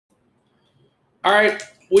All right,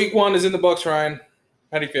 week 1 is in the books, Ryan.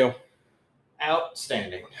 How do you feel?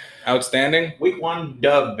 Outstanding. Outstanding? Week 1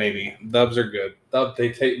 dub, baby. Dubs are good.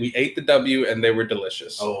 We ate the W, and they were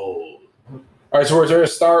delicious. Oh. All right, so we're going to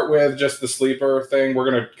start with just the sleeper thing. We're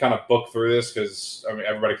going to kind of book through this because,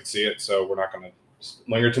 everybody can see it, so we're not going to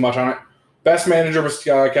linger too much on it. Best manager was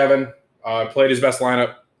Kevin. Played his best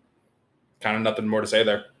lineup. Kind of nothing more to say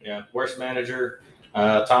there. Yeah. Worst manager,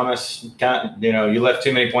 Thomas. You left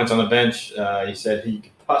too many points on the bench. He said he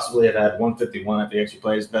could possibly have had 151 if he actually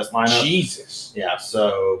played his best lineup. Jesus. Yeah.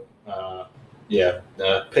 So,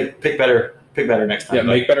 pick better. Pick better next time. Yeah,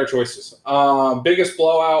 make better choices. Biggest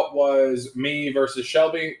blowout was me versus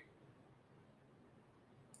Shelby.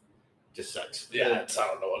 Just sucks. Yeah, I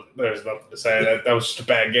don't know. There's nothing to say. That was just a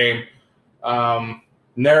bad game.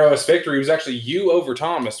 Narrowest victory was actually you over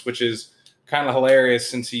Thomas, which is kind of hilarious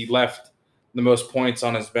since he left the most points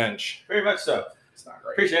on his bench. Very much so. It's not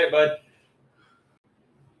great. Appreciate it, bud.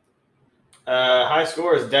 High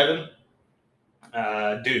score is Devin.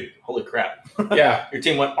 Dude, holy crap. Yeah. Your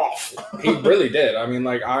team went off. He really did. I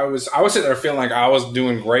was sitting there feeling like I was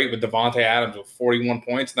doing great with Devontae Adams with 41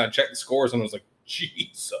 points, and I checked the scores and I was like,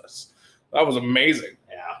 Jesus. That was amazing.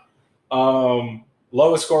 Yeah.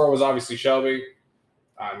 Lowest score was obviously Shelby.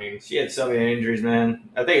 She had so many injuries, man.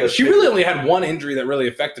 I think it was she really only had one injury that really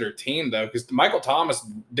affected her team, though, because Michael Thomas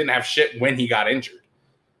didn't have shit when he got injured.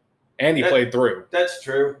 And he played through. That's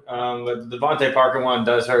true. But the Devontae Parker one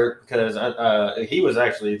does hurt because he was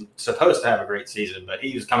actually supposed to have a great season, but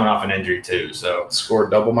he was coming off an injury too. So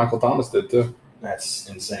scored double Michael Thomas did too. That's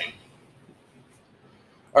insane.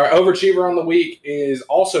 All right, overachiever on the week is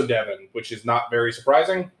also Devin, which is not very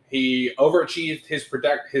surprising. He overachieved his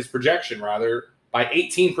projection by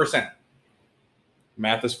 18%.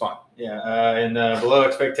 Math is fun. Yeah, and below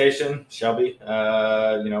expectation, Shelby.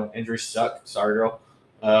 Injuries suck. Sorry, girl.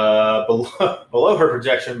 Below her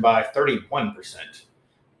projection by 31%.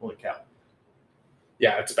 Holy cow.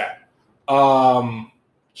 Yeah, it's bad.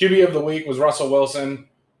 QB of the week was Russell Wilson.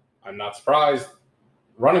 I'm not surprised.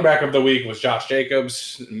 Running back of the week was Josh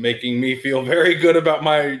Jacobs, making me feel very good about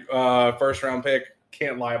my first-round pick.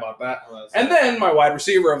 Can't lie about that. And then my wide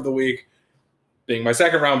receiver of the week, being my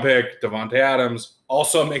second-round pick, Devontae Adams,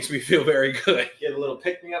 also makes me feel very good. Get a little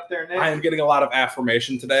pick-me up there, Nick. I am getting a lot of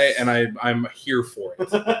affirmation today, and I'm here for it.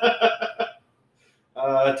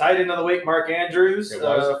 Tight end of the week, Mark Andrews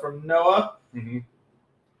from Noah. Mm-hmm.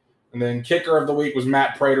 And then kicker of the week was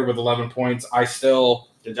Matt Prater with 11 points.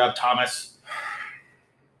 Good job, Thomas.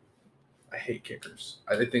 I hate kickers.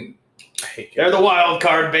 I hate kickers. They're the wild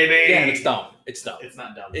card, baby. Yeah, it's dumb. It's dumb. It's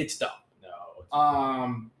not dumb. It's dumb.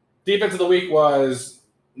 No. Defense of the week was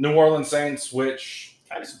New Orleans Saints, which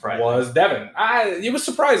kind of surprising. Was Devin. It was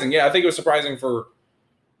surprising. Yeah, I think it was surprising for,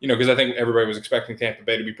 because I think everybody was expecting Tampa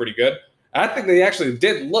Bay to be pretty good. I think they actually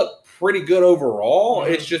did look pretty good overall.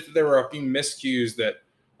 Mm-hmm. It's just that there were a few miscues that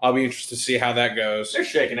I'll be interested to see how that goes. They're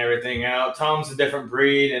shaking everything out. Tom's a different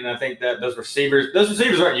breed, and I think that those receivers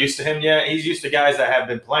aren't used to him yet. He's used to guys that have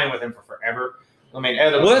been playing with him for forever. Well,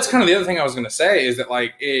 that's kind of the other thing I was going to say is that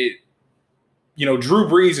Drew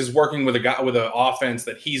Brees is working with an offense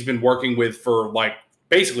that he's been working with for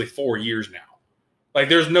basically 4 years now.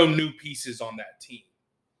 There's no new pieces on that team.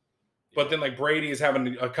 But then Brady is having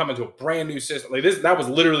to come into a brand new system. That was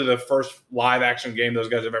literally the first live action game those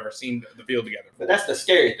guys have ever seen the field together. But that's the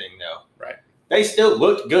scary thing, though. Right. They still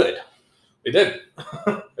looked good. They did.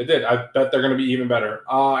 They did. I bet they're going to be even better.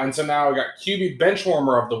 And so now we got QB bench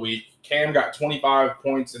warmer of the week. Cam got 25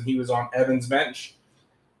 points, and he was on Evan's bench.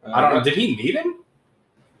 I don't know. Did he need him?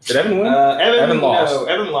 Did Evan win? Evan lost. No,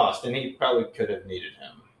 Evan lost, and he probably could have needed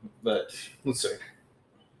him. But let's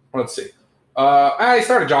see. I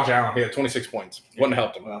started Josh Allen. He had 26 points. Wouldn't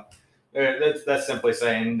have helped him. Well, that's simply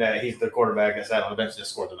saying that he's the quarterback that sat on the bench that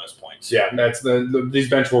scored the most points. Yeah, that's these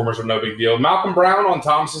bench warmers are no big deal. Malcolm Brown on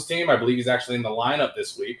Thomas's team, I believe he's actually in the lineup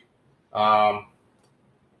this week. No,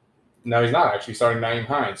 he's not actually. Starting Naeem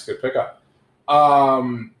Hines. Good pickup.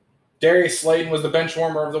 Darius Slayton was the bench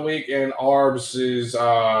warmer of the week, and Arbs is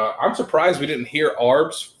I'm surprised we didn't hear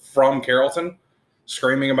Arbs from Carrollton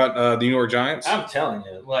screaming about the New York Giants. I'm telling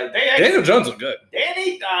you, Daniel Jones looked good.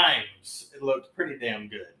 Danny Dimes looked pretty damn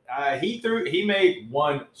good. He made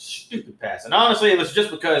one stupid pass, and honestly, it was just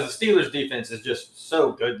because the Steelers' defense is just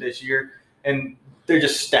so good this year, and they're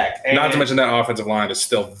just stacked. Not to mention that offensive line is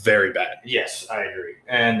still very bad. Yes, I agree.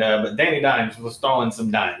 And but Danny Dimes was stalling some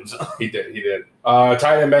dimes. He did.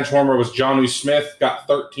 Tight end bench warmer was Jonnu Smith, got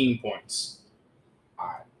 13 points.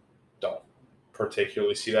 I don't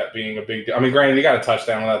particularly see that being a big deal. Granted, he got a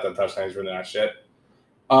touchdown. That touchdown is really not shit.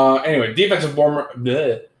 Anyway, defensive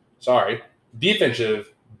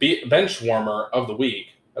bench warmer of the week,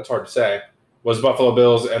 that's hard to say, was Buffalo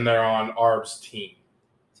Bills, and they're on Arb's team.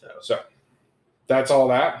 So that's all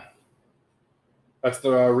that. That's the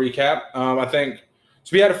recap. I think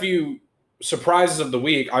so. We had a few surprises of the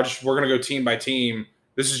week. We're gonna go team by team.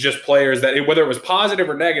 This is just players that whether it was positive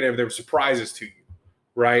or negative, there were surprises to you,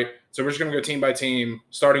 right? So we're just gonna go team by team,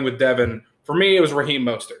 starting with Devin. For me, it was Raheem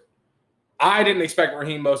Mostert. I didn't expect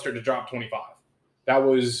Raheem Mostert to drop 25. That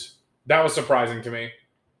was surprising to me.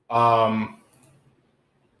 I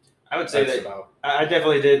would say that I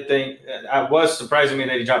definitely did think I was surprising me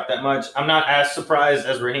that he dropped that much. I'm not as surprised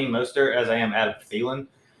as Raheem Mostert as I am Adam Thielen.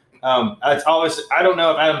 It's always I don't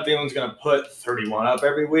know if Adam Thielen's going to put 31 up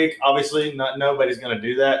every week. Obviously, nobody's going to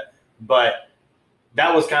do that. But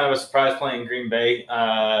that was kind of a surprise playing Green Bay.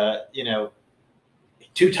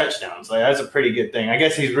 2 touchdowns. Like that's a pretty good thing. I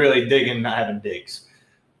guess he's really digging not having Diggs.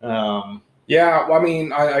 Yeah, well, I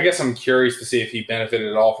mean, I guess I'm curious to see if he benefited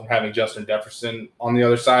at all from having Justin Jefferson on the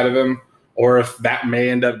other side of him, or if that may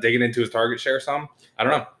end up digging into his target share some. I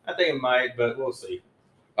don't know. I think it might, but we'll see.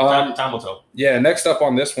 Time will tell. Yeah, next up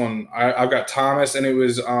on this one, I've got Thomas, and it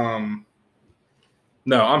was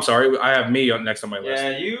no, I'm sorry. I have me next on my list.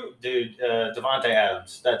 Yeah, Devontae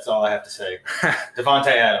Adams. That's all I have to say. Devontae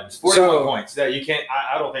Adams, 41 points. That you can't.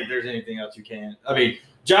 I don't think there's anything else you can. I mean,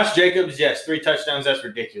 Josh Jacobs, yes, 3 touchdowns. That's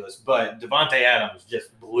ridiculous. But Devontae Adams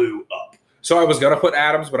just blew up. So I was gonna put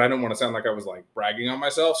Adams, but I didn't want to sound like I was like bragging on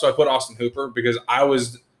myself. So I put Austin Hooper because I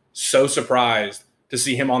was so surprised to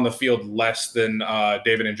see him on the field less than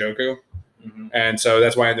David Njoku. Mm-hmm. And so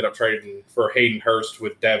that's why I ended up trading for Hayden Hurst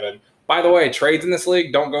with Devin. By the way, trades in this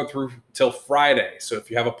league don't go through till Friday. So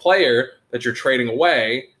if you have a player that you're trading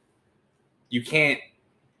away, you can't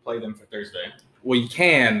play them for Thursday. Well, you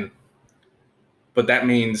can, but that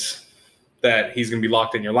means that he's going to be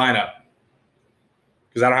locked in your lineup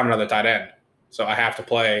because I don't have another tight end. So I have to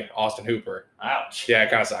play Austin Hooper. Ouch. Yeah, it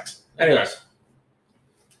kind of sucks. Anyways.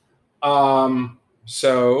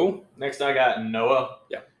 So next I got Noah.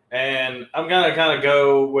 Yeah. And I'm going to kind of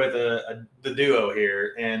go with the duo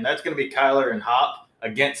here, and that's going to be Kyler and Hop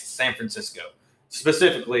against San Francisco,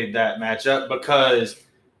 specifically that matchup because,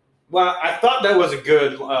 well, I thought that was a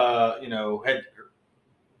good,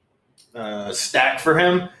 stack for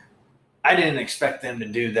him. I didn't expect them to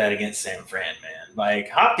do that against San Fran, man. Like,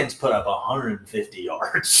 Hopkins put up 150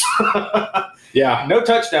 yards. Yeah. No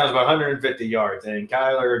touchdowns, but 150 yards, and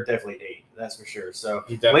Kyler definitely 8. That's for sure. So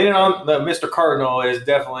leaning on the Mr. Cardinal is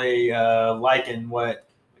definitely liking what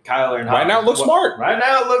Kyler and right now it looks smart. Right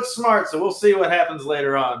now it looks smart. So we'll see what happens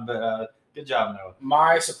later on. But good job, Noah.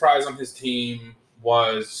 My surprise on his team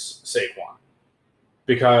was Saquon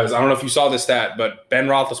because I don't know if you saw this stat, but Ben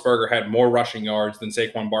Roethlisberger had more rushing yards than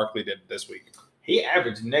Saquon Barkley did this week. He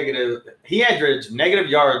averaged negative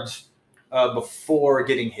yards before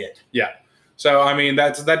getting hit. Yeah. So I mean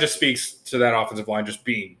that just speaks to that offensive line just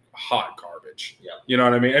being hot garbage. Yeah. You know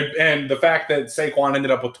what I mean? And the fact that Saquon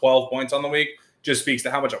ended up with 12 points on the week just speaks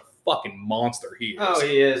to how much a fucking monster he is. Oh,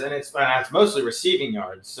 he is. And it's mostly receiving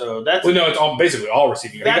yards. So that's no, it's basically all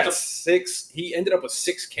receiving yards. He got 6. He ended up with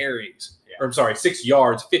 6 carries. Yeah. Or I'm sorry, 6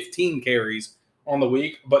 yards, 15 carries on the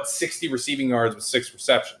week, but 60 receiving yards with 6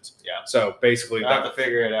 receptions. Yeah. So basically, I have to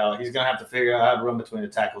figure it out. He's gonna have to figure out how to run between the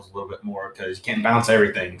tackles a little bit more because you can't bounce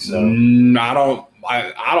everything. So I don't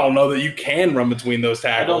know that you can run between those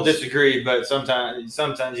tackles. I don't disagree, but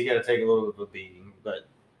sometimes you got to take a little bit of a beating. But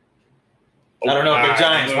I don't know if the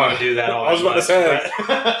Giants want to do that. I was about to say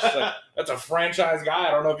that's a franchise guy.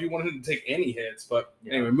 I don't know if you want him to take any hits, but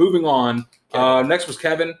anyway, moving on. Next was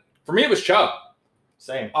Kevin. For me, it was Chubb.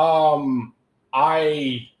 Same.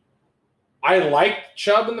 I liked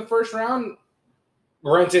Chubb in the first round.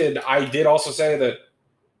 Granted, I did also say that,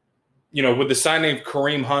 with the signing of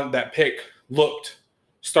Kareem Hunt, that pick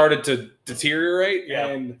started to deteriorate. Yeah.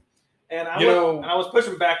 And I was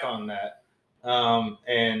pushing back on that.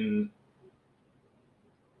 And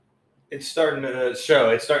it's starting to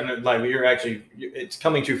show. It's starting to, like, it's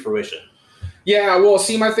coming to fruition. Yeah, well,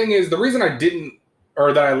 see, my thing is the reason I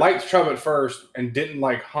liked Chubb at first and didn't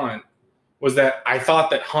like Hunt was that I thought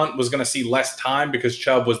that Hunt was going to see less time because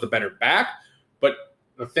Chubb was the better back. But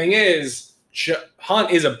the thing is, Hunt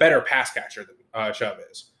is a better pass catcher than Chubb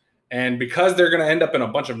is. And because they're going to end up in a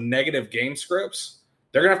bunch of negative game scripts,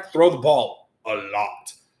 they're going to have to throw the ball a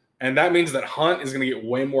lot. And that means that Hunt is going to get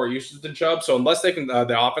way more usage than Chubb. So unless they can,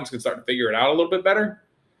 the offense can start to figure it out a little bit better,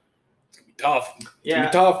 it's going to be tough. It's going to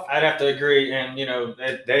be tough. I'd have to agree. And,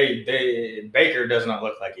 Baker does not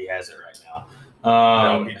look like he has it right now.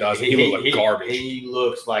 No, he doesn't. He looks like garbage. He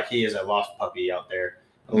looks like he is a lost puppy out there.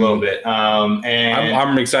 a little bit. And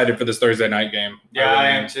I'm excited for this Thursday night game. Yeah, I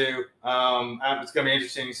am too. It's going to be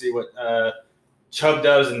interesting to see what Chubb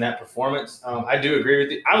does in that performance. I do agree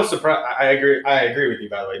with you. I was surprised. I agree with you,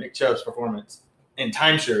 by the way. Nick Chubb's performance in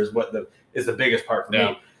timeshare is the biggest part for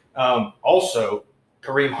me. Also,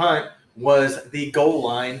 Kareem Hunt was the goal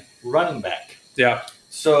line running back. Yeah.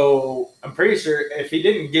 So I'm pretty sure if he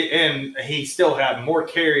didn't get in, he still had more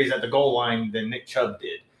carries at the goal line than Nick Chubb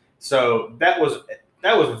did. So that was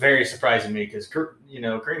very surprising to me because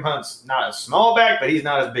Kareem Hunt's not a small back, but he's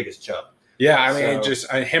not as big as Chubb. Yeah, I mean,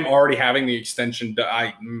 just him already having the extension,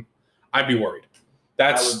 I'd be worried.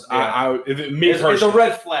 It's a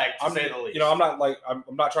red flag to say the least. I'm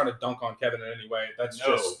not trying to dunk on Kevin in any way. That's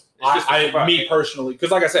me personally,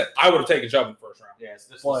 because like I said, I would have taken Chubb in the first round. Yeah, it's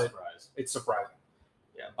just a surprise. It's surprising.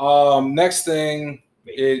 Yeah. Next thing,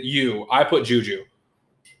 I put Juju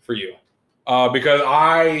for you. Because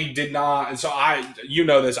I did not, and so I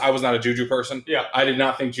was not a Juju person. Yeah, I did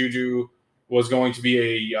not think Juju was going to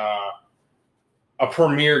be a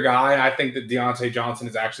premier guy. I think that Deontay Johnson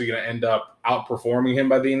is actually going to end up outperforming him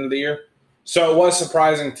by the end of the year. So it was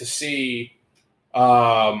surprising to see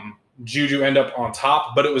Juju end up on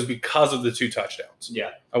top, but it was because of the 2 touchdowns.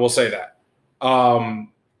 Yeah, I will say that.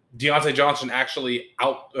 Deontay Johnson actually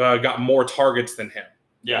got more targets than him.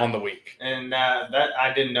 Yeah. On the week. And that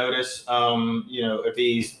I didn't notice. If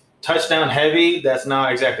he's touchdown heavy, that's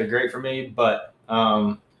not exactly great for me. But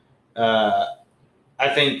I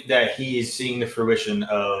think that he's seeing the fruition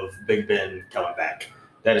of Big Ben coming back.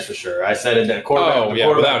 That is for sure. I said it that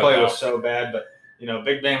quarterback play was so bad, but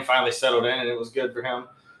Big Ben finally settled in and it was good for him.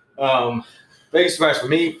 Biggest surprise for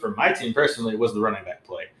me, for my team personally, was the running back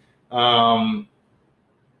play.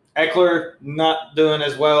 Eckler not doing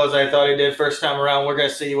as well as I thought he did first time around. We're going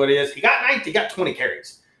to see what he is. He got 20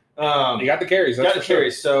 carries. He got the carries. That's for sure.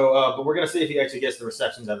 Carries. So, but we're going to see if he actually gets the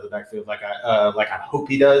receptions out of the backfield, like I hope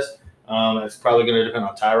he does. It's probably going to depend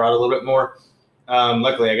on Tyrod a little bit more.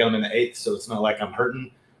 Luckily, I got him in the 8th, so it's not like I'm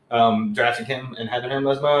hurting drafting him and having him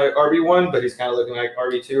as my RB1, but he's kind of looking like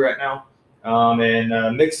RB2 right now.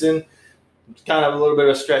 And Mixon. Kind of a little bit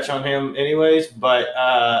of a stretch on him anyways, but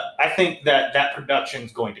I think that production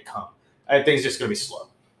is going to come. I think it's just going to be slow.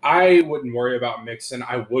 I wouldn't worry about Mixon.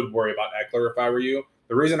 I would worry about Eckler if I were you.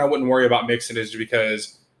 The reason I wouldn't worry about Mixon is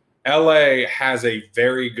because LA has a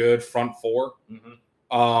very good front 4.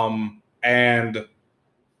 Mm-hmm. And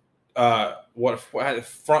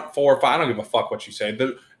front 4 or 5, I don't give a fuck what you say.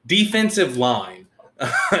 The defensive line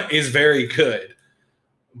is very good,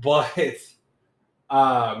 but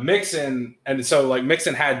Mixon, and so like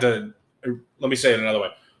Mixon had to, let me say it another way.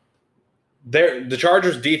 The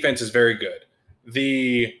Chargers defense is very good.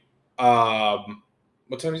 The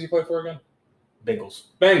what team does he play for again? Bengals.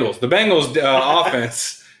 The Bengals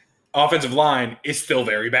offensive line is still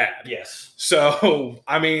very bad. Yes. So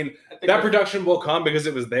I mean that production will come because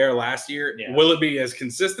it was there last year. Yeah. Will it be as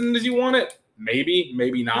consistent as you want it? Maybe,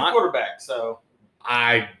 maybe not. Quarterback. So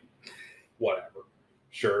whatever.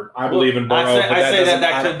 Sure, I believe in Burrow. I say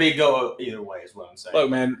that could go either way, is what I'm saying. Look,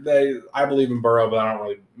 man, I believe in Burrow, but I don't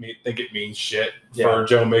really think it means shit for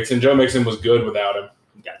Joe Mixon. Joe Mixon was good without him.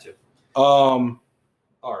 Got you.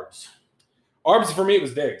 Arbs for me, it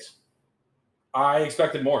was Diggs. I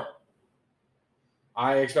expected more.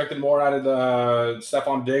 I expected more out of the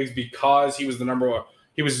Stephon Diggs because he was the number one.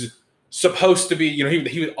 He was supposed to be,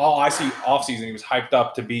 he was all I see offseason. He was hyped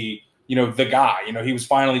up to be. The guy, he was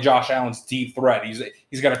finally Josh Allen's deep threat.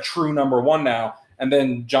 He's got a true number 1 now. And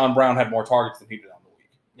then John Brown had more targets than he did on the week.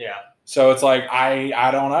 Yeah. So it's like,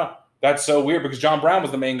 I don't know. That's so weird because John Brown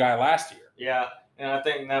was the main guy last year. Yeah. And I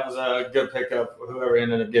think that was a good pickup. Whoever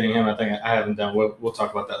ended up getting him, I think I haven't done. We'll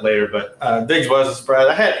talk about that later. But Diggs was a surprise.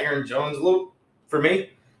 I had Aaron Jones a little for me.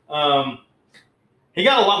 He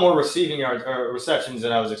got a lot more receiving yards or receptions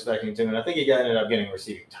than I was expecting to, and I think he ended up getting a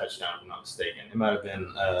receiving touchdown, if I'm not mistaken. It might have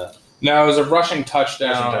been no, it was a rushing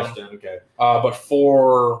touchdown. Okay. But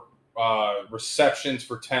 4 receptions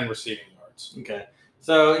for 10 receiving yards. Okay.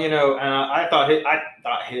 So, I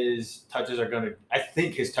thought his touches are going to – I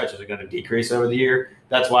think his touches are going to decrease over the year.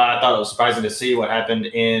 That's why I thought it was surprising to see what happened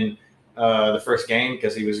in the first game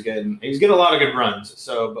because he was getting a lot of good runs.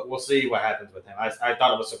 So, but we'll see what happens with him. I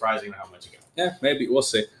thought it was surprising how much he got. Yeah, maybe. We'll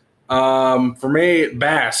see. For me,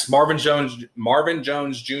 Bass, Marvin Jones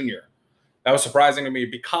Jr. That was surprising to me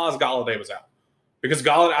because Golladay was out. Because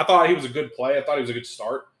Golladay, I thought he was a good play. I thought he was a good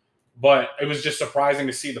start. But it was just surprising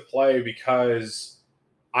to see the play because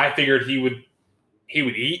I figured he would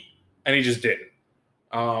eat, and he just didn't.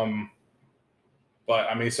 But,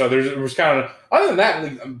 I mean, so there was kind of – other than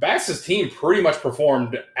that, Bass's team pretty much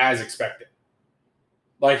performed as expected.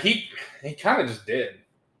 Like, he kind of just did.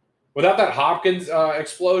 without that Hopkins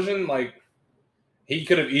explosion, like he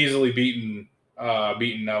could have easily beaten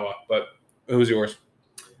Noah. But who's yours?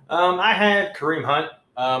 I had Kareem Hunt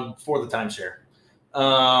for the timeshare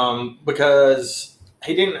because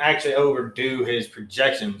he didn't actually overdo his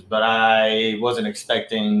projections, but I wasn't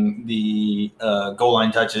expecting the goal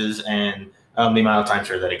line touches and the amount of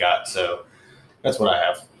timeshare that he got. So that's what I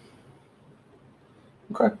have.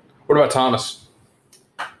 Okay. What about Thomas?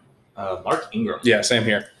 Mark Ingram. Yeah, same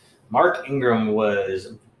here. Mark Ingram was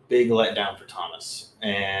a big letdown for Thomas,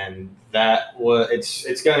 and that was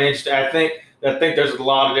it's going to be interesting. I think there's a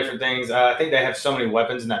lot of different things. I think they have so many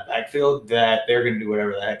weapons in that backfield that they're going to do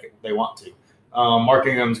whatever the heck they want to. Mark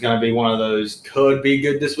Ingram's going to be one of those could be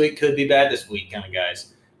good this week, could be bad this week kind of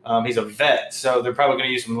guys. He's a vet, so they're probably going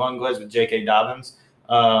to use some lung gloves with J.K. Dobbins,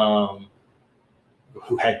 who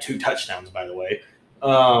had 2 touchdowns, by the way.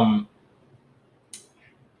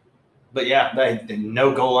 But yeah, they did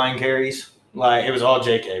no goal line carries. Like it was all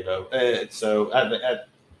JK though. So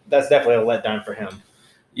that's definitely a letdown for him.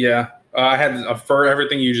 Yeah, I had for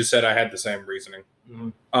everything you just said. I had the same reasoning.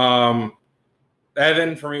 Mm-hmm.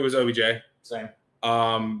 Evan for me was OBJ. Same.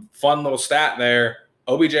 Fun little stat there.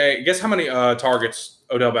 OBJ. Guess how many targets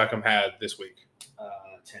Odell Beckham had this week?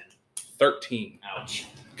 10. 13. Ouch.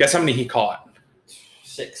 Guess how many he caught?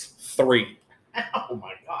 6. 3. Oh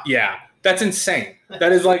my god. Yeah. That's insane.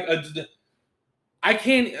 That is like I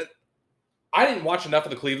didn't watch enough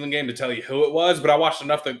of the Cleveland game to tell you who it was, but I watched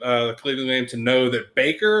enough of the Cleveland game to know that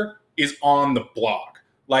Baker is on the block.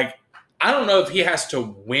 Like, I don't know if he has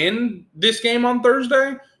to win this game on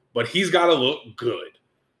Thursday, but he's got to look good.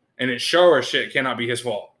 And it sure as shit cannot be his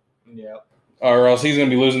fault. Yeah. Or else he's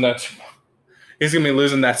going to be losing that. He's going to be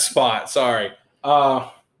losing that spot. Sorry.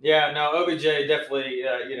 Yeah, no, OBJ definitely,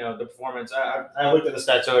 the performance. I looked at the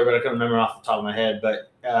stats earlier, but I couldn't remember off the top of my head. But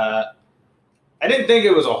I didn't think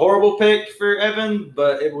it was a horrible pick for Evan,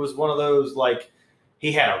 but it was one of those, like,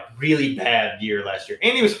 he had a really bad year last year.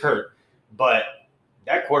 And he was hurt. But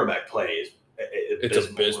that quarterback play is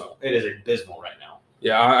abysmal. It is abysmal right now.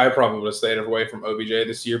 Yeah, I probably would have stayed away from OBJ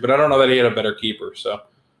this year, but I don't know that he had a better keeper. So,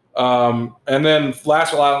 and then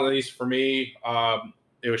last but not least for me,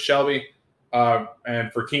 it was Shelby.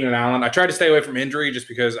 And for Keenan Allen, I tried to stay away from injury just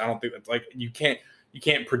because I don't think that's like you can't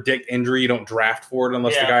predict injury. You don't draft for it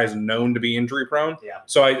unless the guy is known to be injury prone. Yeah.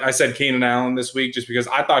 So I said Keenan Allen this week just because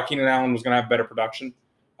I thought Keenan Allen was going to have better production.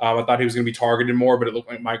 I thought he was going to be targeted more, but it looked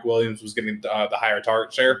like Mike Williams was getting the higher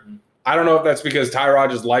target share. Mm-hmm. I don't know if that's because Tyrod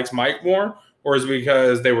just likes Mike more or is it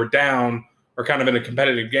because they were down or kind of in a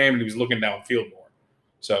competitive game and he was looking downfield more.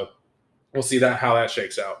 So we'll see how that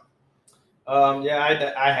shakes out.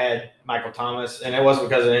 I had Michael Thomas, and it wasn't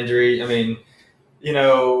because of injury. I mean, it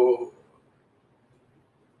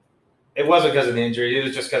wasn't because of the injury. It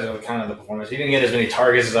was just because of kind of the performance. He didn't get as many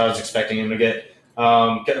targets as I was expecting him to get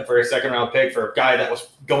for a second-round pick for a guy that was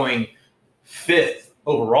going 5th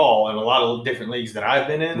overall in a lot of different leagues that I've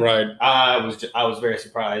been in. Right. I was very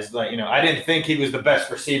surprised. Like, I didn't think he was the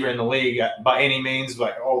best receiver in the league by any means,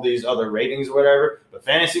 like all these other ratings or whatever. But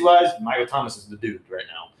fantasy-wise, Michael Thomas is the dude right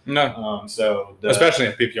now. No. Especially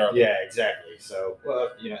in PPR. Yeah, exactly. So,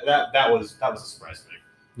 that was a surprise to me.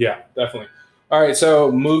 Yeah, definitely. All right,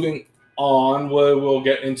 so moving on, we'll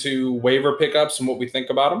get into waiver pickups and what we think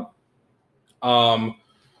about them. I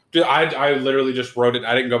literally just wrote it.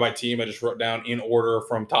 I didn't go by team. I just wrote down in order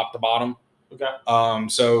from top to bottom. Okay.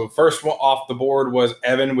 So first one off the board was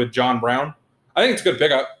Evan with John Brown. I think it's a good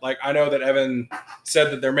pickup. Like, I know that Evan said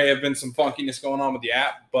that there may have been some funkiness going on with the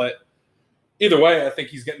app, but either way, I think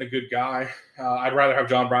he's getting a good guy. I'd rather have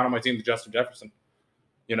John Brown on my team than Justin Jefferson.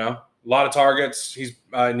 A lot of targets. He's,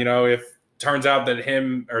 if it turns out that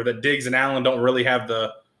him or that Diggs and Allen don't really have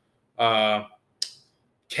the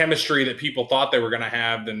chemistry that people thought they were going to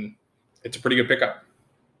have, then it's a pretty good pickup.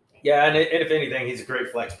 Yeah, and if anything, he's a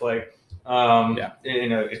great flex play.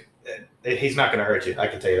 He's not going to hurt you. I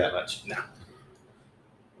can tell you that much. No.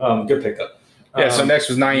 Good pickup. Yeah. So next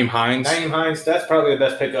was Nyheim Hines. Nyheim Hines. That's probably the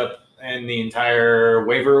best pickup in the entire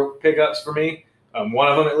waiver pickups for me. One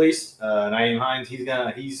of them at least. Nyheim Hines.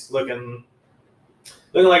 He's looking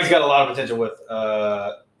like he's got a lot of potential with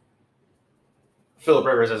Phillip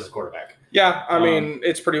Rivers as his quarterback. Yeah, I mean,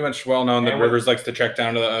 it's pretty much well known that Rivers likes to check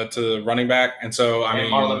down to the running back, and so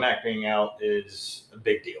Marlon Mack being out is a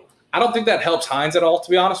big deal. I don't think that helps Hines at all, to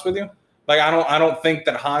be honest with you. Like, I don't think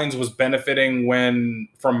that Hines was benefiting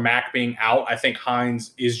from Mack being out. I think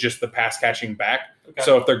Hines is just the pass catching back. Okay.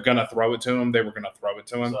 So if they're gonna throw it to him, they were gonna throw it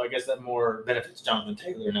to him. So I guess that more benefits Jonathan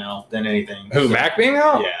Taylor now than anything. Who, Mack being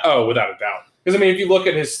out? Yeah. Oh, without a doubt. Because if you look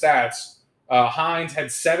at his stats, Hines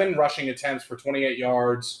had 7 rushing attempts for 28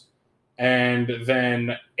 yards. and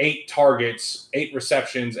then 8 targets, 8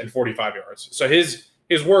 receptions, and 45 yards. So his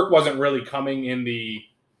work wasn't really coming in the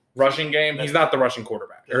rushing game. He's not the rushing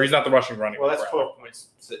quarterback, or he's not the rushing running back. Well, that's 12 points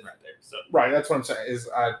sitting right there. So right, that's what I'm saying.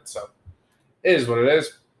 So it is what it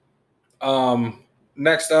is.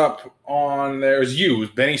 Next up on there is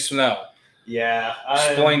Benny Snell. Yeah,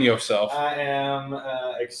 explain yourself. I am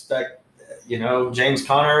James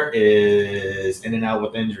Conner is in and out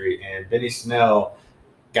with injury, and Benny Snell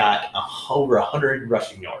got over 100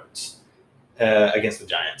 rushing yards against the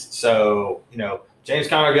Giants. So James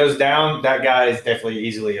Conner goes down, that guy is definitely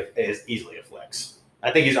easily a flex.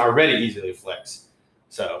 I think he's already easily a flex.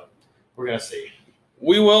 So we're gonna see.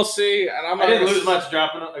 We will see, and I didn't lose much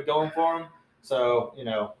going for him. So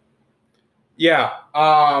yeah.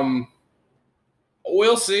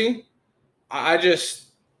 We'll see. I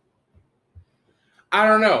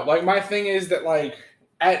don't know. Like, my thing is that, like,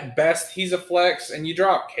 at best he's a flex, and you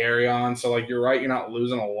drop carry on, so like you're right, you're not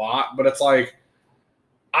losing a lot, but it's like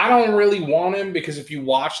I don't really want him because if you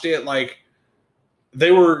watched it, like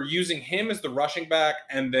they were using him as the rushing back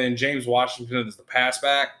and then James Washington as the pass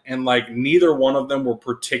back, and like neither one of them were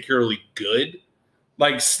particularly good.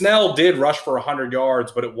 Like Snell did rush for 100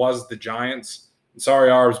 yards, but it was the Giants. Sorry,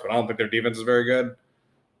 Arbs, but I don't think their defense is very good.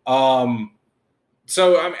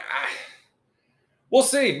 So I mean, we'll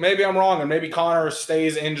see. Maybe I'm wrong, and maybe Connor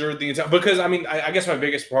stays injured the entire. Because I mean, I guess my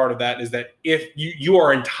biggest part of that is that if you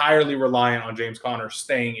are entirely reliant on James Conner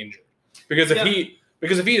staying injured, because if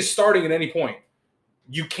he is starting at any point,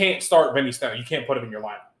 you can't start Benny Snell. You can't put him in your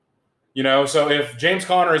lineup. So if James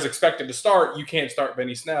Conner is expected to start, you can't start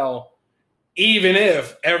Benny Snell, even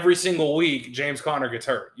if every single week James Conner gets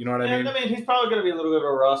hurt. You know what I mean? I mean, he's probably going to be a little bit of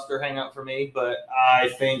a roster hangout for me, but I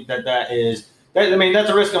think that's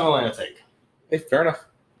a risk I'm willing to take. Hey, fair enough.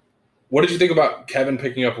 What did you think about Kevin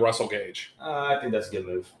picking up Russell Gage? I think that's a good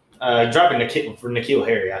move. Dropping for N'Keal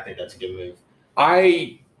Harry, I think that's a good move. All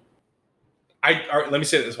right, let me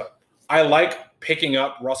say it this way. I like picking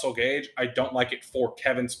up Russell Gage. I don't like it for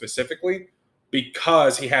Kevin specifically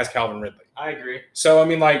because he has Calvin Ridley. I agree. So, I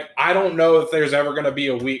mean, like, I don't know if there's ever going to be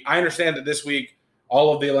a week. I understand that this week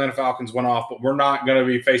all of the Atlanta Falcons went off, but we're not going to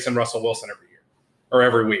be facing Russell Wilson every year or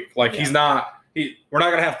every week. Like, We're not going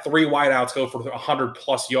to have 3 wideouts go for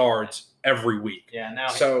 100-plus yards every week. Yeah, now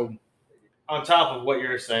so on top of what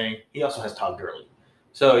you're saying, he also has Todd Gurley.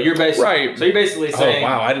 So you're basically right. So you're basically saying, "Oh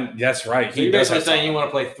wow, I didn't." That's right. So you're basically saying you want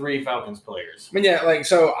to play 3 Falcons players. I mean, yeah, like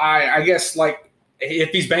so. I guess like if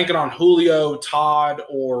he's banking on Julio, Todd,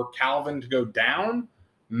 or Calvin to go down,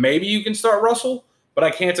 maybe you can start Russell. But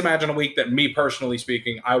I can't imagine a week that, me personally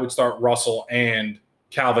speaking, I would start Russell and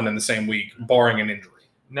Calvin in the same week, barring an injury.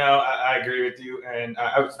 No, I agree with you, and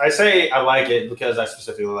I say I like it because I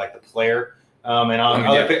specifically like the player. And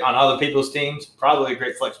on other people's teams, probably a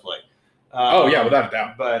great flex play. Yeah, without a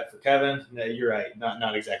doubt. But for Kevin, no, you're right.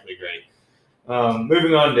 Not exactly great.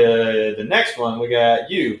 Moving on to the next one, we got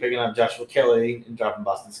you picking up Joshua Kelly and dropping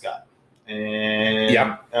Boston Scott. And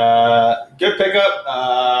good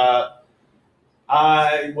pickup.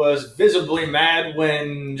 I was visibly mad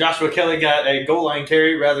when Joshua Kelly got a goal line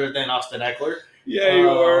carry rather than Austin Eckler. Yeah, you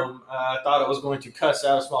were. I thought it was going to cuss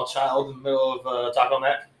out a small child in the middle of Taco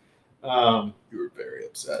Mac. You were very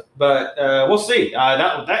upset. But we'll see.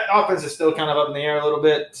 That offense is still kind of up in the air a little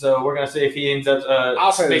bit, so we're going to see if he ends up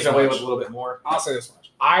making away with a little bit more. I'll say this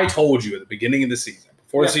much. I told you at the beginning of the season,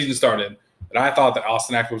 before the season started, that I thought that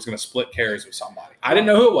Austin Eckler was going to split carries with somebody. I didn't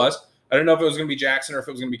know who it was. I didn't know if it was going to be Jackson or if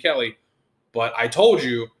it was going to be Kelly, but I told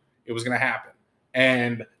you it was going to happen.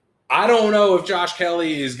 And I don't know if Josh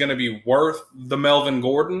Kelly is going to be worth the Melvin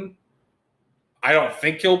Gordon. I don't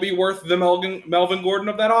think he'll be worth the Melvin Gordon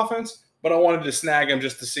of that offense, but I wanted to snag him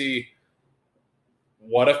just to see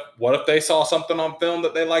what if they saw something on film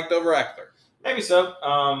that they liked over Eckler. Maybe so.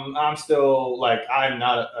 I'm still I'm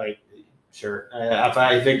not sure.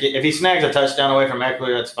 If he snags a touchdown away from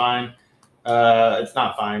Eckler, that's fine. It's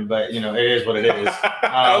not fine, but it is what it is.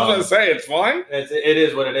 I was gonna say it's fine. It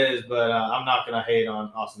is what it is, but I'm not gonna hate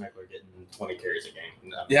on Austin Eckler getting 20 carries a game.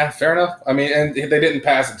 No. Yeah, fair enough. I mean, and they didn't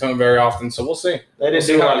pass it to him very often, so we'll see. They didn't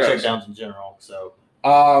do a lot of checkdowns in general. So,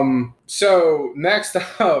 so next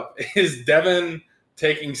up is Devin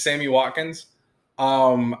taking Sammy Watkins.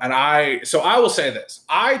 And I will say this: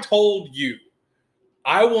 I told you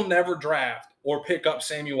I will never draft or pick up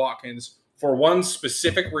Sammy Watkins for one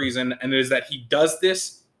specific reason, and it is that he does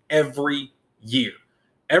this every year.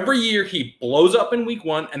 Every year he blows up in week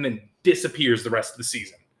 1 and then disappears the rest of the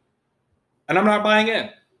season. And I'm not buying in.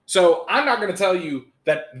 So I'm not going to tell you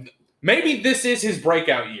that maybe this is his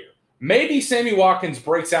breakout year. Maybe Sammy Watkins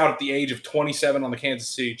breaks out at the age of 27 on the Kansas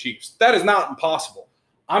City Chiefs. That is not impossible.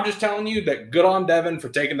 I'm just telling you that good on Devin for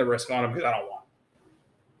taking the risk on him because I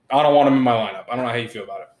don't want him in my lineup. I don't know how you feel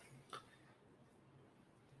about it.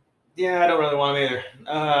 Yeah, I don't really want him either.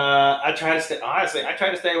 I try to stay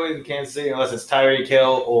away from Kansas City unless it's Tyreek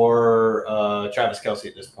Hill or Travis Kelce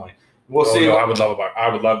at this point. We'll see. No, I would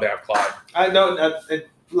love to have Clyde. I don't.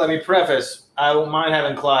 Let me preface. I won't mind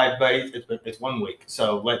having Clyde, but it's 1 week,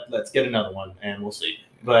 so let's get another one and we'll see.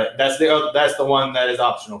 But that's the one that is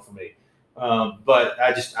optional for me. But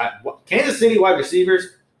Kansas City wide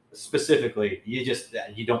receivers specifically, you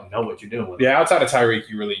don't know what you're doing with. Yeah, outside of Tyreek,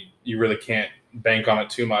 you really can't bank on it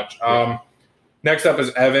too much. Next up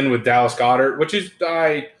is Evan with Dallas Goedert, which is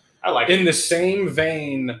I like in the same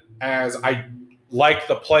vein as I like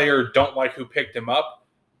the player, don't like who picked him up.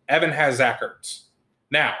 Evan has Zach Ertz.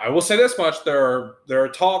 Now, I will say this much: there are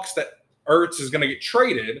talks that Ertz is going to get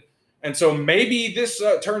traded, and so maybe this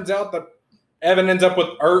turns out that Evan ends up with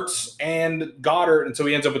Ertz and Goddard, and so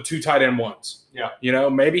he ends up with 2 tight end ones. Yeah,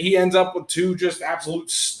 maybe he ends up with 2 just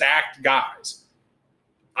absolute stacked guys.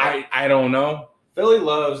 I don't know. Philly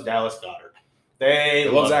loves Dallas Goedert. They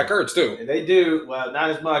love Zach Ertz too. They do. Well, not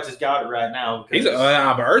as much as Goddard right now. But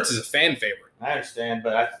Ertz is a fan favorite. I understand,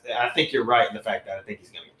 but I think you're right in the fact that I think he's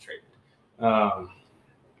going to get traded.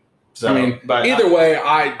 But either way,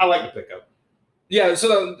 I like the pickup. Yeah,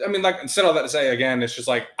 so instead of all that to say, again, it's just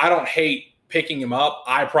like I don't hate picking him up.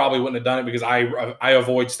 I probably wouldn't have done it because I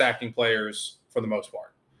avoid stacking players for the most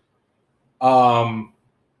part.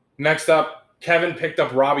 Next up, Kevin picked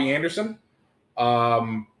up Robbie Anderson.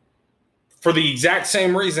 For the exact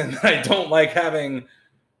same reason that I don't like having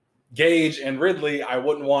Gage and Ridley, I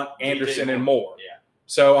wouldn't want Anderson and Moore. Yeah.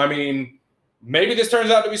 So, maybe this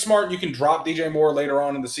turns out to be smart. You can drop DJ Moore later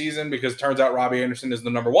on in the season because it turns out Robbie Anderson is the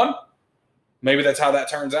number 1. Maybe that's how that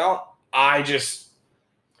turns out. I think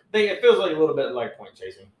it feels like a little bit like point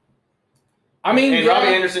chasing.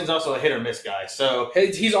 Robbie Anderson's also a hit or miss guy. So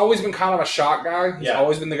he's always been kind of a shot guy. He's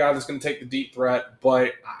always been the guy that's going to take the deep threat.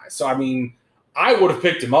 But I would have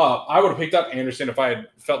picked him up. I would have picked up Anderson if I had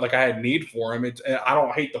felt like I had need for him. I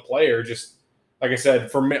don't hate the player. Just like I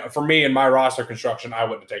said, for me in my roster construction, I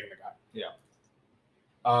wouldn't have taken the guy. Yeah.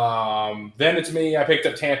 Then it's me. I picked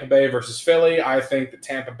up Tampa Bay versus Philly. I think that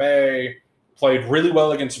Tampa Bay played really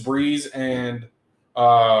well against Breeze and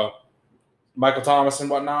Michael Thomas and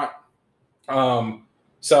whatnot. It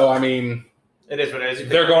is what it is.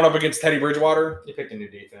 They're going up against Teddy Bridgewater. You picked a new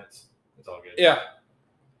defense. It's all good. Yeah.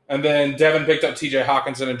 And then Devin picked up TJ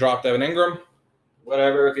Hawkinson and dropped Evan Ingram.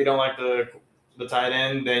 Whatever. If you don't like the tight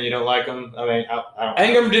end, then you don't like him. I don't.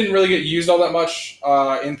 Ingram didn't really get used all that much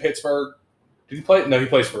in Pittsburgh. Did he play? No, he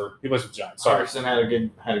plays for the Giants. Sorry. Hawkinson had a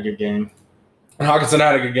good game. And Hawkinson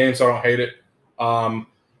had a good game, so I don't hate it.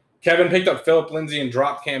 Kevin picked up Phillip Lindsay and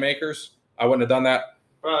dropped Cam Akers. I wouldn't have done that.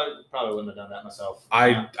 Probably wouldn't have done that myself.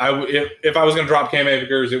 If I was going to drop Cam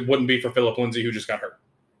Akers, it wouldn't be for Phillip Lindsay, who just got hurt.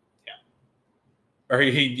 Yeah. Or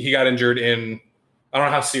he got injured in. I don't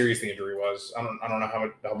know how serious the injury was. I don't know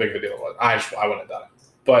how big of a deal it was. I wouldn't have done it.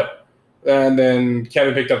 But and then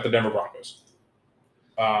Kevin picked up the Denver Broncos.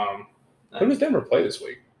 Who does Denver play this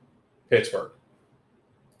week? Pittsburgh.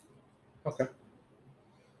 Okay.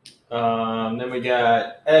 Then we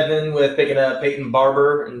got Evan with picking up Peyton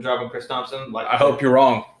Barber and dropping Chris Thompson. I hope you're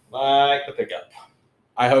wrong. Like the pickup.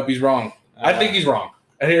 I hope he's wrong. I think he's wrong.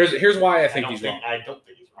 And here's why I think he's wrong. I don't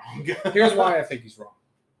think he's wrong. Here's why I think he's wrong.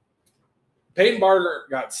 Peyton Barber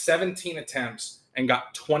got 17 attempts and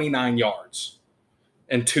got 29 yards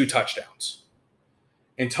and 2 touchdowns.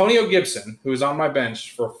 Antonio Gibson, who is on my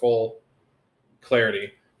bench for full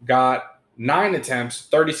clarity, got 9 attempts,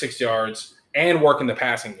 36 yards, and work in the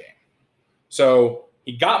passing game. So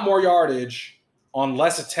he got more yardage on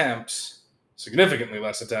less attempts, significantly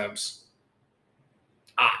less attempts.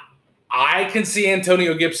 I can see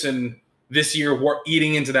Antonio Gibson this year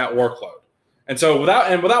eating into that workload. And so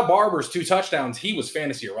without Barber's 2 touchdowns, he was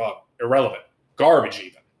fantasy irrelevant, garbage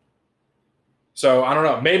even. So I don't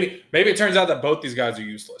know. Maybe it turns out that both these guys are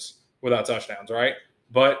useless without touchdowns, right?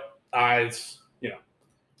 But I'm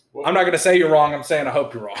not going to say you're wrong. I'm saying I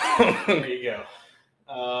hope you're wrong. There you go.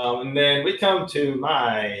 And then we come to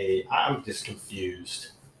I'm just confused.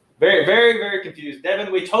 Very, very, very confused.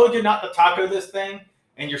 Devin, we told you not to taco this thing,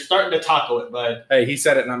 and you're starting to taco it, bud. Hey, he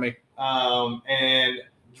said it, not me. And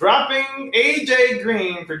dropping A.J.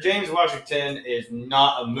 Green for James Washington is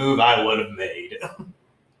not a move I would have made.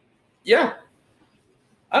 Yeah.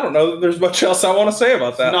 I don't know that there's much else I want to say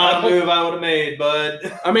about that. It's not a move I would have made, bud.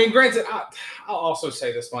 Granted, I'll also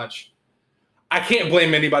say this much. I can't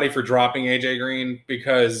blame anybody for dropping A.J. Green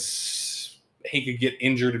because he could get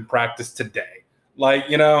injured in practice today.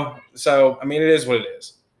 So, it is what it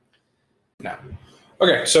is. No.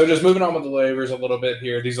 Okay, so just moving on with the waivers a little bit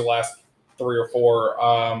here. These are the last 3 or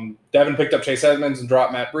 4. Devin picked up Chase Edmonds and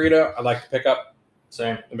dropped Matt Breida. I'd like to pick up.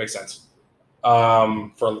 Same. It makes sense.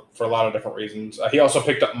 For a lot of different reasons. He also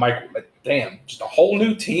picked up Mike. Damn, just a whole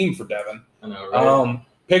new team for Devin. I know, right?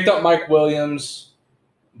 Picked up Mike Williams,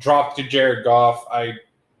 dropped to Jared Goff. I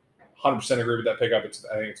 100% agree with that pickup.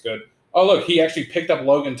 I think it's good. Oh, look, he actually picked up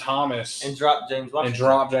Logan Thomas. And dropped James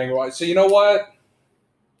Washington. So you know what?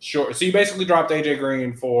 Sure. So you basically dropped A.J.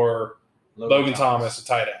 Green for Logan Thomas, a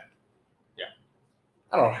tight end. Yeah.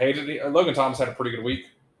 I don't hate it. Logan Thomas had a pretty good week.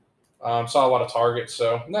 Saw a lot of targets,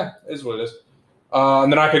 so it is what it is.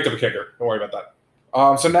 And then I picked up a kicker. Don't worry about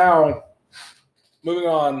that. So now, moving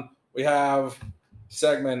on, we have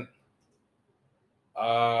segment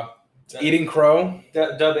Eating Crow.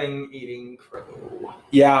 Dubbing Eating Crow.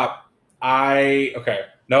 Yeah.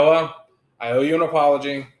 Noah, I owe you an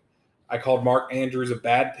apology. I called Mark Andrews a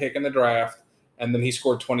bad pick in the draft, and then he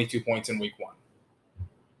scored 22 points in week 1.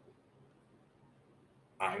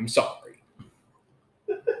 I'm sorry.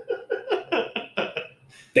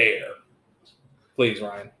 There. Please,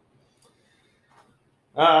 Ryan.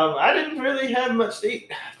 I didn't really have much to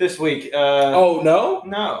eat this week. No?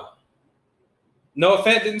 No. Noah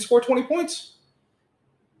Fant didn't score 20 points?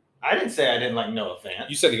 I didn't say I didn't like Noah Fant.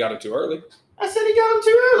 You said he got it too early. I said he got him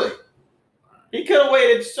too early. He could have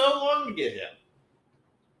waited so long to get him.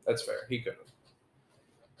 That's fair. He could have.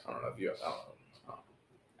 I don't know if you have.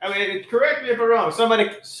 I mean, correct me if I'm wrong. Somebody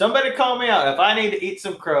call me out. If I need to eat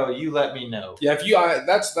some crow, you let me know. Yeah,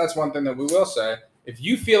 that's one thing that we will say. If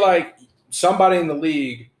you feel like somebody in the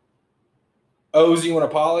league owes you an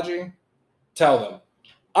apology, tell them.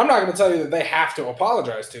 I'm not going to tell you that they have to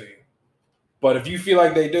apologize to you. But if you feel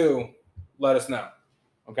like they do, let us know.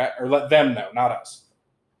 Okay? Or let them know, not us.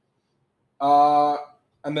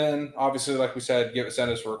 And then, obviously, like we said,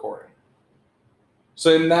 send us a recording.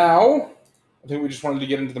 So now, I think we just wanted to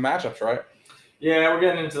get into the matchups, right? Yeah, we're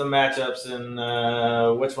getting into the matchups,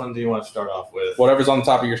 and which one do you want to start off with? Whatever's on the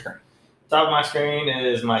top of your screen. Top of my screen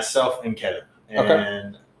is myself and Kevin, and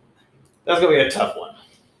okay. That's going to be a tough one.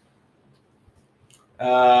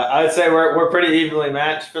 I'd say we're pretty evenly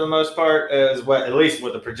matched for the most part, at least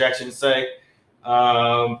what the projections say.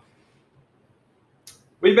 We're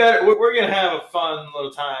going to have a fun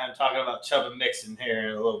little time talking about Chubb and Mixon here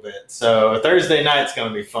in a little bit. So Thursday night's going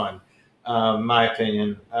to be fun, in my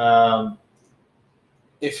opinion.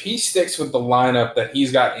 If he sticks with the lineup that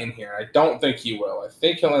he's got in here, I don't think he will. I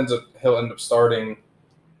think he'll end up starting.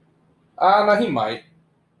 No, he might.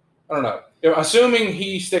 I don't know. Assuming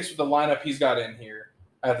he sticks with the lineup he's got in here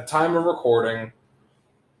at the time of recording,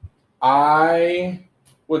 I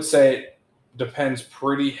would say it depends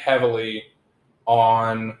pretty heavily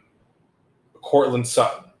on Courtland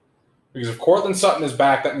Sutton. Because if Courtland Sutton is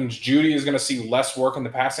back, that means Judy is going to see less work in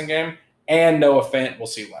the passing game, and Noah Fant will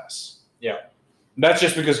see less. Yeah. That's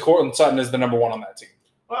just because Courtland Sutton is the number 1 on that team.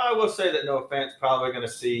 Well, I will say that Noah Fant's probably going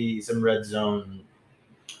to see some red zone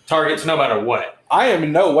targets no matter what. I am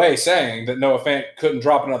in no way saying that Noah Fant couldn't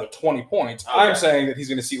drop another 20 points. Okay. I'm saying that he's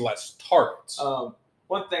going to see less targets.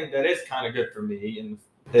 One thing that is kind of good for me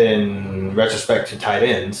in retrospect to tight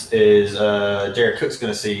ends is Jared Cook's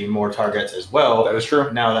going to see more targets as well. That is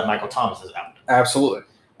true. Now that Michael Thomas is out. Absolutely.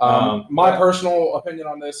 My personal opinion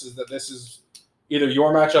on this is that this is either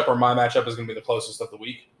your matchup or my matchup is going to be the closest of the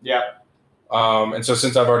week. Yeah. And so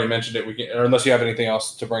since I've already mentioned it, we can, or unless you have anything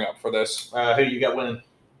else to bring up for this. Who you got winning?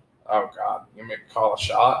 Oh, God. You may call a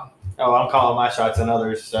shot? Oh, I'm calling my shots and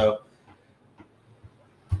others, so.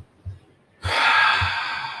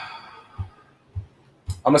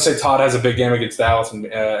 I'm going to say Todd has a big game against Dallas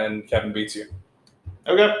and Kevin beats you.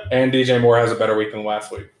 Okay. And DJ Moore has a better week than last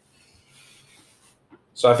week.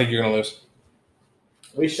 So I think you're going to lose.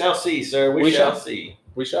 We shall see, sir. We shall see.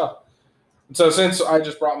 We shall. So since I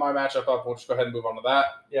just brought my matchup up, we'll just go ahead and move on to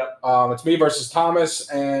that. Yep. It's me versus Thomas,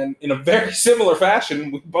 and in a very similar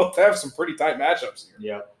fashion, we both have some pretty tight matchups here.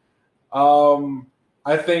 Yep.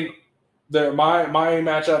 I think my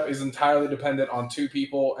matchup is entirely dependent on 2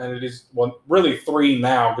 people, and it is really 3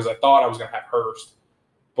 now because I thought I was going to have Hurst.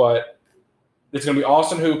 But it's going to be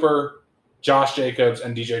Austin Hooper, Josh Jacobs,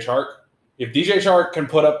 and DJ Chark. If DJ Chark can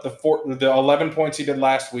put up the 11 points he did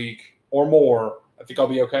last week or more, I think I'll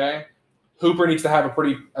be okay. Hooper needs to have a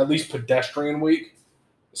pretty, at least pedestrian week,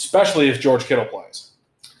 especially if George Kittle plays.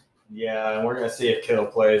 Yeah, and we're going to see if Kittle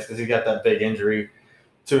plays because he got that big injury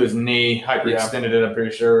to his knee, hyperextended it, I'm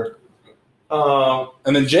pretty sure.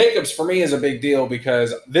 And then Jacobs, for me, is a big deal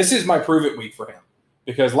because this is my prove-it week for him.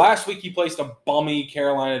 Because last week he placed a bummy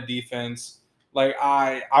Carolina defense.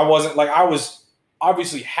 I was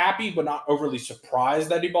obviously happy but not overly surprised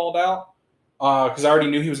that he balled out. because I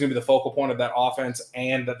already knew he was going to be the focal point of that offense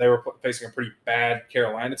and that they were facing a pretty bad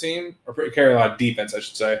Carolina team, or Carolina defense, I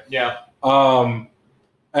should say. Yeah.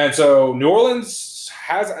 And so New Orleans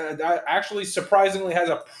has actually surprisingly has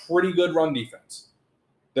a pretty good run defense.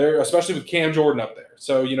 They're especially with Cam Jordan up there.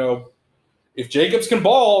 So, if Jacobs can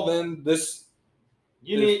ball, then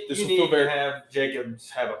You need to have Jacobs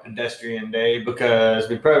have a pedestrian day because, to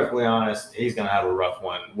be perfectly honest, he's going to have a rough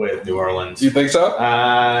one with New Orleans. You think so?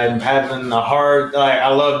 I'm having a hard – I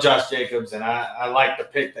love Josh Jacobs, and I like the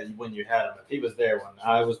pick that when you had him. If he was there when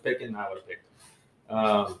I was picking, I would have picked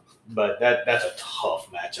him. But that's a tough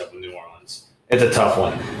matchup with New Orleans. It's a tough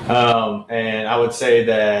one. And I would say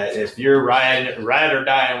that if you're ride or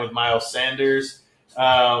dying with Miles Sanders –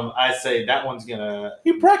 I say that one's gonna.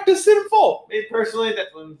 You practiced it in full. Me personally, that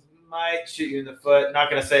one might shoot you in the foot. Not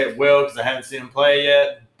gonna say it will because I haven't seen him play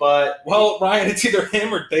yet. But Ryan, it's either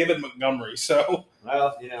him or David Montgomery. So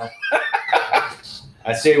I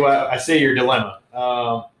see your dilemma.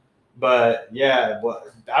 But yeah,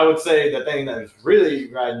 I would say the thing that is really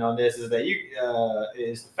riding on this is that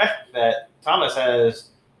is the fact that Thomas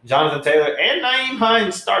has Jonathan Taylor and Nyheim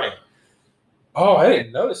Hines starting. Oh, I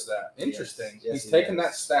didn't notice that. Interesting. Yes, he's taking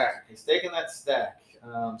that stack. He's taking that stack.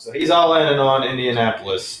 So he's all in and on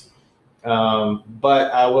Indianapolis.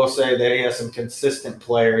 But I will say that he has some consistent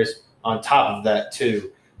players on top of that,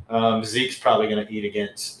 too. Zeke's probably going to eat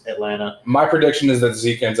against Atlanta. My prediction is that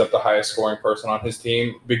Zeke ends up the highest scoring person on his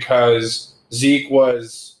team because Zeke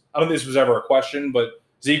was – I don't think this was ever a question, but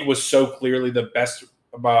Zeke was so clearly the best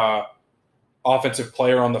offensive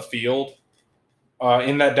player on the field.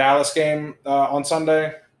 In that Dallas game on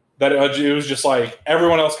Sunday, that it was just like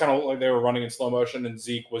everyone else kind of looked like they were running in slow motion, and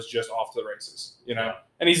Zeke was just off to the races,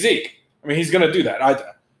 And he's Zeke. I mean, he's going to do that.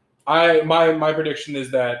 My prediction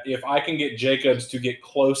is that if I can get Jacobs to get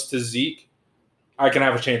close to Zeke, I can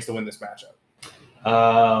have a chance to win this matchup.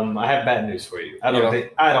 I have bad news for you. I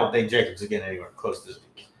don't think Jacobs is getting anywhere close to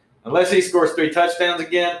Zeke unless he scores 3 touchdowns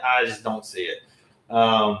again. I just don't see it.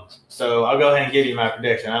 So I'll go ahead and give you my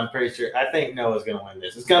prediction. I'm pretty sure. I think Noah's going to win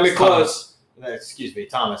this. It's going to be close. Excuse me,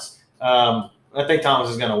 Thomas. I think Thomas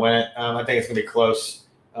is going to win it. I think it's going to be close.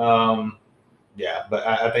 But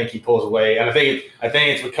I think he pulls away, and I think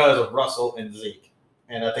it's because of Russell and Zeke,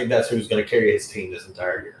 and I think that's who's going to carry his team this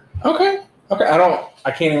entire year. Okay. I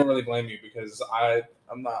can't even really blame you because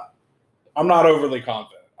I'm not overly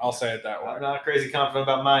confident. I'll say it that way. I'm not crazy confident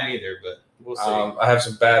about mine either, but. We'll see. I have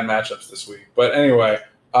some bad matchups this week. But anyway,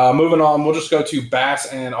 moving on, we'll just go to Bass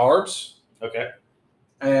and Arbs. Okay.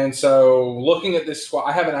 And so looking at this squad,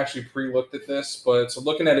 I haven't actually pre-looked at this, but so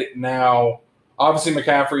looking at it now, obviously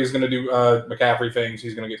McCaffrey is going to do McCaffrey things.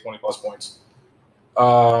 He's going to get 20-plus points.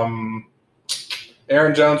 Aaron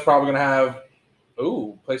Jones probably going to have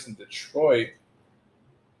place in Detroit.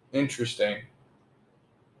 Interesting.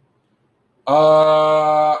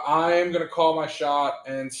 I'm going to call my shot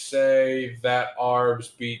and say that Arbs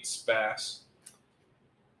beats Bass.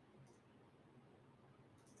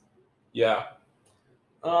 Yeah.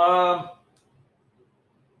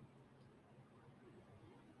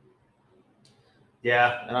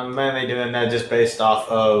 Yeah, and I'm mainly doing that just based off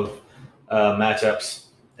of matchups.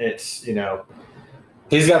 It's,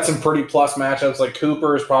 He's got some pretty plus matchups. Like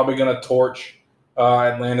Cooper is probably going to torch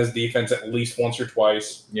Atlanta's defense at least once or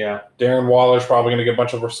twice. Yeah. Darren Waller's probably going to get a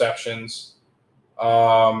bunch of receptions.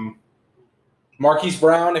 Marquise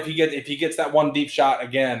Brown, if he gets that one deep shot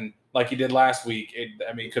again, like he did last week,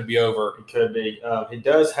 it could be over. It could be. He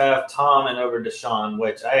does have Tom and over Deshaun,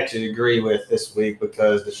 which I actually agree with this week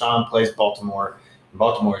because Deshaun plays Baltimore.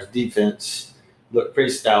 Baltimore's defense looked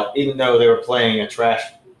pretty stout, even though they were playing a trash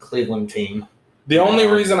Cleveland team. The only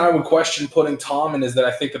reason I would question putting Tom in is that I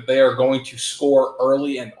think that they are going to score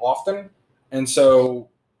early and often. And so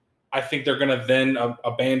I think they're going to then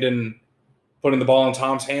abandon putting the ball in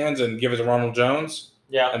Tom's hands and give it to Ronald Jones.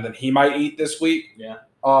 Yeah. And then he might eat this week. Yeah.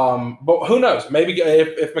 But who knows? Maybe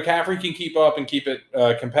if McCaffrey can keep up and keep it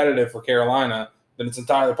competitive for Carolina, then it's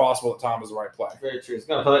entirely possible that Tom is the right play. Very true. It's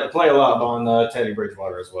going to play a lot on Teddy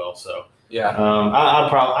Bridgewater as well. So yeah.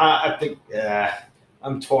 I think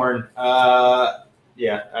I'm torn.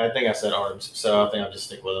 Yeah, I think I said Arbs, so I think I'll just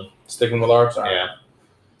stick with him. Sticking with Arbs? All right. Yeah.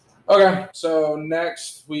 Okay, so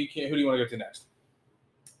next week, who do you want to go to next?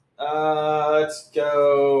 Let's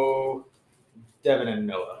go Devin and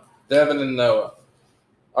Noah.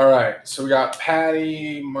 All right, so we got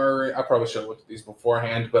Patty, Murray. I probably should have looked at these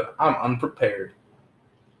beforehand, but I'm unprepared.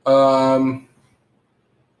 I'm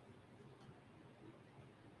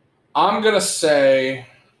going to say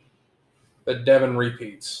that Devin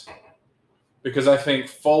repeats because I think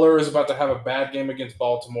Fuller is about to have a bad game against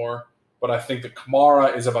Baltimore, but I think that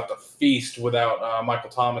Kamara is about to feast without Michael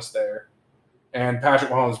Thomas there. And Patrick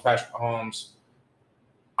Mahomes is Patrick Mahomes.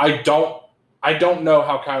 I don't know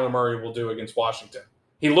how Kyler Murray will do against Washington.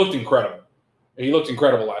 He looked incredible. He looked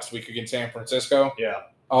incredible last week against San Francisco. Yeah.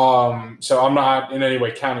 So I'm not in any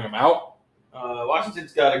way counting him out.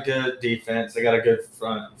 Washington's got a good defense. They got a good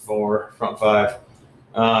front five.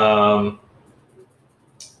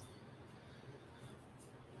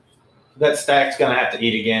 That Stack's going to have to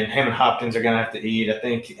eat again. Him and Hopkins are going to have to eat.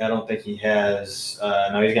 I don't think he has.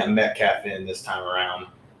 No, he's got Metcalf in this time around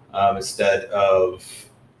instead of.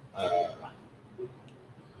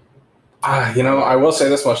 I will say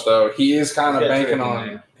this much though. He is kind of banking on.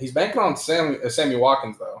 Man. He's banking on Sammy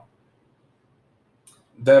Watkins though.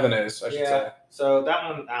 Devin is, I should say. So that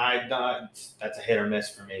one, that's a hit or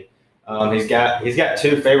miss for me. He's got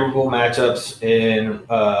two favorable matchups in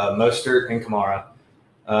Mostert and Kamara.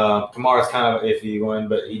 Kamara's kind of an iffy one,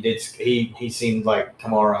 but he seemed like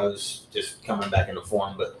Kamara's just coming back into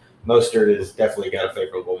form. But Mostert has definitely got a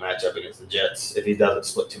favorable matchup against the Jets if he doesn't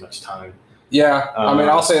split too much time. Yeah,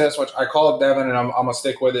 I'll say this much. I call it Devin, and I'm gonna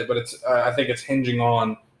stick with it. But I think it's hinging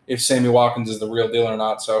on if Sammy Watkins is the real deal or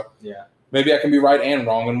not. So yeah, maybe I can be right and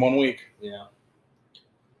wrong in 1 week. Yeah.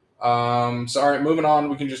 All right, moving on.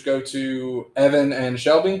 We can just go to Evan and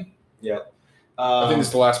Shelby. Yep. I think this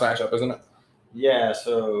is the last matchup, isn't it? Yeah.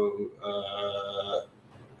 So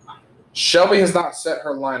Shelby has not set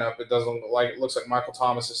her lineup. It doesn't look like it. Looks like Michael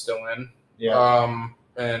Thomas is still in. Yeah.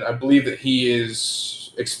 And I believe that he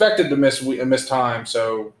is expected to miss time.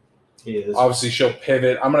 So he is. Obviously, she'll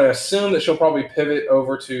pivot. I'm going to assume that she'll probably pivot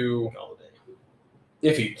over to Galladay.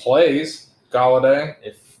 If he plays Galladay.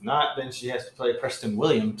 If not, then she has to play Preston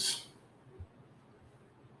Williams.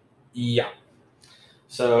 Yeah.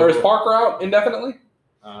 So or is Parker out indefinitely?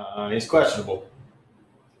 He's questionable.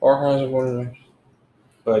 Parker has a quarterback.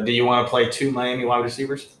 But do you want to play two Miami wide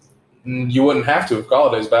receivers? You wouldn't have to if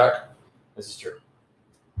Galladay's back. This is true.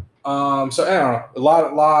 So I don't know. A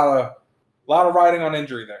lot of riding on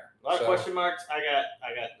injury there. A lot of question marks. I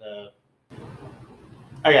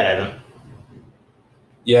got Evan.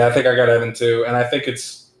 Yeah, I think I got Evan too, and I think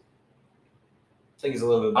it's. I think it's a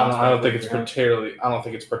little bit. I don't think it's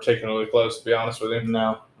particularly close, to be honest with you.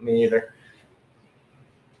 No, me either.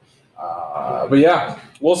 But yeah,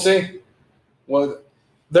 we'll see. Well,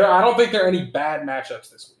 I don't think there are any bad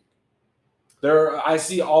matchups this week. I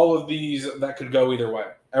see all of these that could go either way.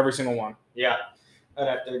 Every single one. Yeah, I'd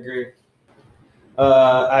have to agree.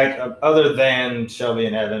 Other than Shelby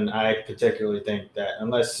and Evan, I particularly think that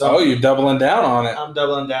unless you're doubling down on it. I'm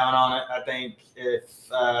doubling down on it. I think if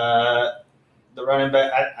the running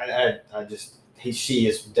back, she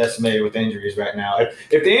is decimated with injuries right now.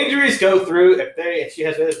 If the injuries go through, if she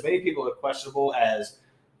has as many people as questionable as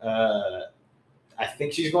I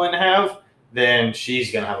think she's going to have, then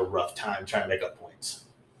she's going to have a rough time trying to make up points.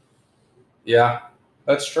 Yeah,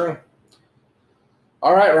 that's true.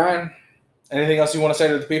 All right, Ryan. Anything else you want to say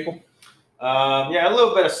to the people? Yeah, a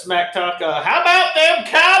little bit of smack talk. How about them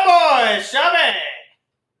Cowboys, Shelby?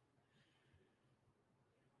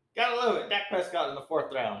 Gotta love it. Dak Prescott in the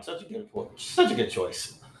 4th round. Such a good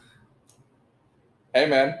choice. Hey,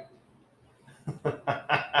 man.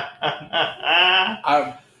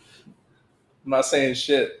 I'm not saying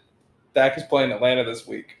shit. Dak is playing Atlanta this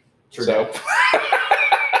week. True that.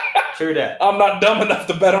 True that. I'm not dumb enough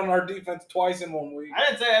to bet on our defense twice in 1 week. I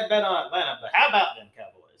didn't say I'd bet on Atlanta, but how about them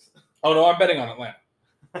Cowboys? Oh, no, I'm betting on Atlanta.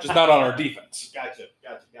 Just not on our defense. Gotcha.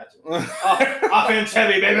 Offense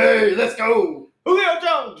heavy, baby. Let's go. Julio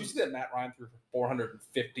Jones. Did you see that Matt Ryan threw for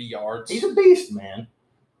 450 yards? He's a beast, man.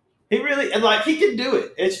 He really, he can do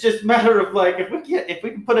it. It's just a matter of if we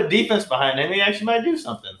can put a defense behind him, he actually might do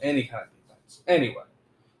something. Any kind of defense. Anyway,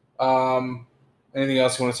 anything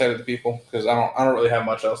else you want to say to the people? Because I don't really have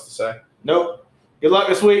much else to say. Nope. Good luck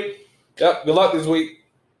this week. Yep. Good luck this week.